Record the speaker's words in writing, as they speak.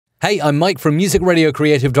Hey, I'm Mike from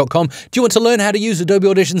musicradiocreative.com. Do you want to learn how to use Adobe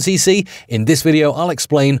Audition CC? In this video, I'll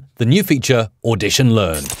explain the new feature, Audition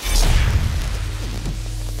Learn.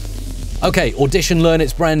 Okay, Audition Learn,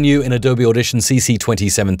 it's brand new in Adobe Audition CC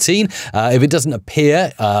 2017. If it doesn't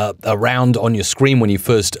appear around on your screen when you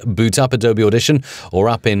first boot up Adobe Audition or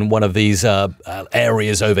up in one of these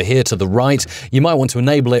areas over here to the right, you might want to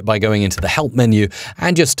enable it by going into the Help menu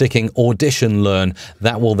and just sticking Audition Learn.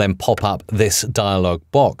 That will then pop up this dialog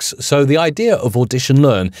box. So the idea of Audition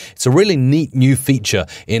Learn, it's a really neat new feature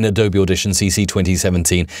in Adobe Audition CC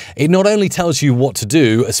 2017. It not only tells you what to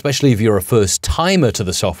do, especially if you're a first timer to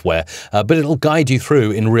the software, but it'll guide you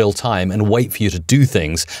through in real time and wait for you to do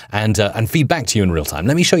things and feed back to you in real time.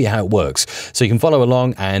 Let me show you how it works. So you can follow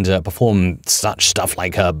along and perform such stuff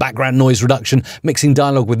like background noise reduction, mixing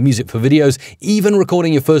dialogue with music for videos, even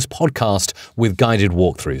recording your first podcast with guided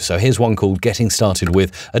walkthroughs. So here's one called Getting Started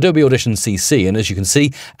with Adobe Audition CC. And as you can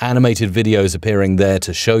see, animated videos appearing there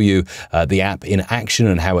to show you the app in action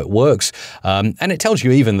and how it works. And it tells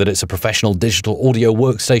you even that it's a professional digital audio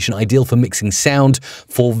workstation ideal for mixing sound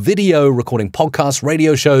for video, recording podcasts,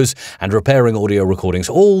 radio shows, and repairing audio recordings,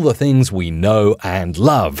 all the things we know and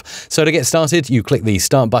love. So to get started, you click the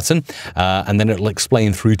Start button, and then it'll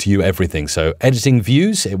explain through to you everything. So editing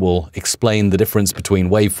views, it will explain the difference between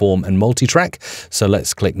waveform and multitrack. So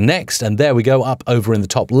let's click Next, and there we go. Up over in the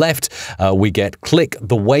top left, we get click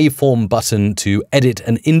the waveform button to edit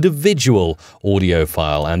an individual audio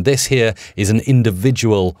file. And this here is an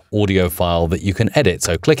individual audio file that you can edit.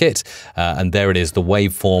 So click it, and there it is, the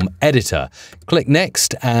waveform editor. Click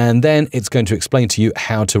Next, and then it's going to explain to you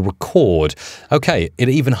how to record. Okay, it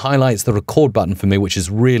even highlights the record button for me, which is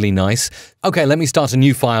really nice. Okay, let me start a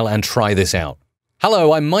new file and try this out.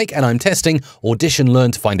 Hello, I'm Mike, and I'm testing Audition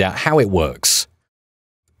Learn to find out how it works.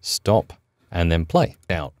 Stop, and then play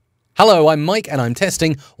out. Hello, I'm Mike, and I'm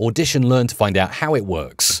testing Audition Learn to find out how it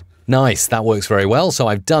works. Nice, that works very well, so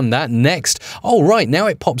I've done that. Next. Oh, right, now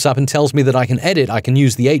it pops up and tells me that I can edit. I can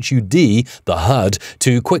use the HUD, the HUD,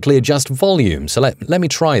 to quickly adjust volume. So let me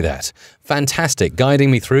try that. Fantastic, guiding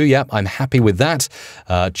me through. Yep, I'm happy with that.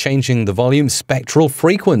 Changing the volume, spectral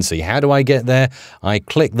frequency. How do I get there? I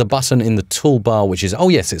click the button in the toolbar, which is, oh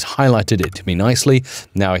yes, it's highlighted it to me nicely.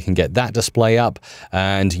 Now I can get that display up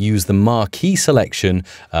and use the marquee selection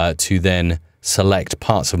to then select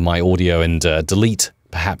parts of my audio and delete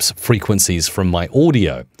perhaps frequencies from my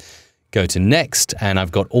audio. Go to Next, and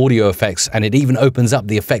I've got audio effects, and it even opens up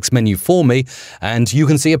the effects menu for me, and you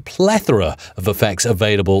can see a plethora of effects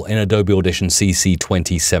available in Adobe Audition CC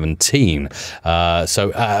 2017.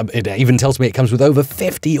 It even tells me it comes with over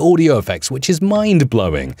 50 audio effects, which is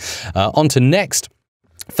mind-blowing. On to Next.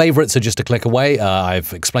 Favorites are just a click away.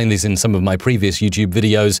 I've explained these in some of my previous YouTube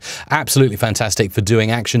videos. Absolutely fantastic for doing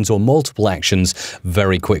actions or multiple actions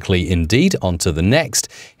very quickly indeed. On to the next.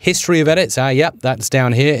 History of edits. Yep, that's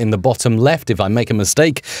down here in the bottom left. If I make a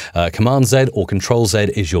mistake, Command Z or Control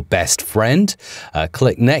Z is your best friend.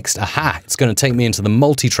 Click Next. Aha, it's going to take me into the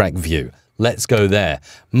multi-track view. Let's go there.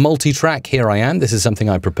 Multi-track, here I am. This is something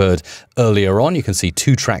I prepared earlier on. You can see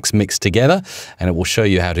two tracks mixed together, and it will show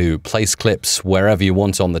you how to place clips wherever you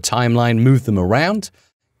want on the timeline, move them around.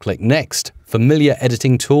 Click Next. Familiar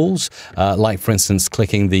editing tools, like for instance,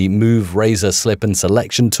 clicking the Move, Razor, Slip, and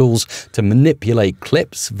Selection tools to manipulate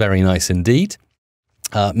clips. Very nice indeed.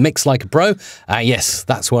 Mix like a pro. Yes,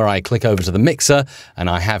 that's where I click over to the mixer, and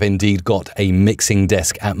I have indeed got a mixing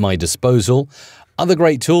desk at my disposal. Other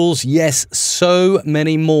great tools, yes, so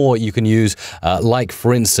many more you can use. Like,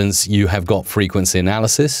 for instance, you have got frequency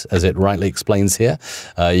analysis, as it rightly explains here.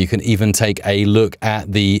 You can even take a look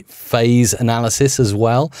at the phase analysis as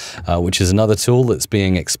well, which is another tool that's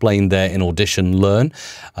being explained there in Audition Learn.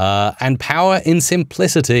 And power in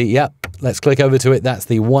simplicity, yep, let's click over to it. That's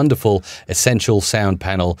the wonderful essential sound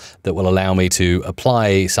panel that will allow me to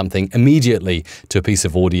apply something immediately to a piece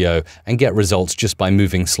of audio and get results just by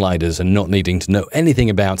moving sliders and not needing to know anything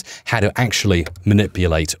about how to actually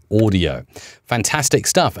manipulate audio. Fantastic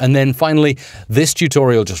stuff. And then finally, this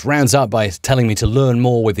tutorial just rounds up by telling me to learn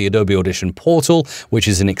more with the Adobe Audition portal, which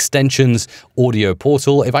is an extensions audio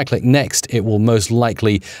portal. If I click Next, it will most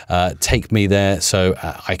likely take me there, so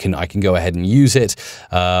I can go ahead and use it.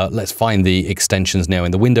 Let's find the extensions now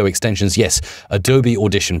in the window extensions. Yes, Adobe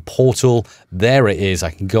Audition portal. There it is.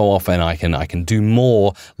 I can go off and I can do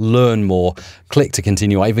more, learn more. Click to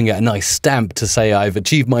continue. I even get a nice stamp to say I've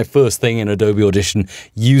achieved my first thing in Adobe Audition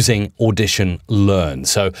using Audition Learn.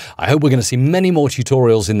 So I hope we're going to see many more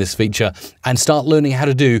tutorials in this feature and start learning how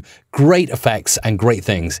to do great effects and great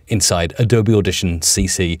things inside Adobe Audition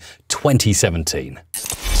CC 2017.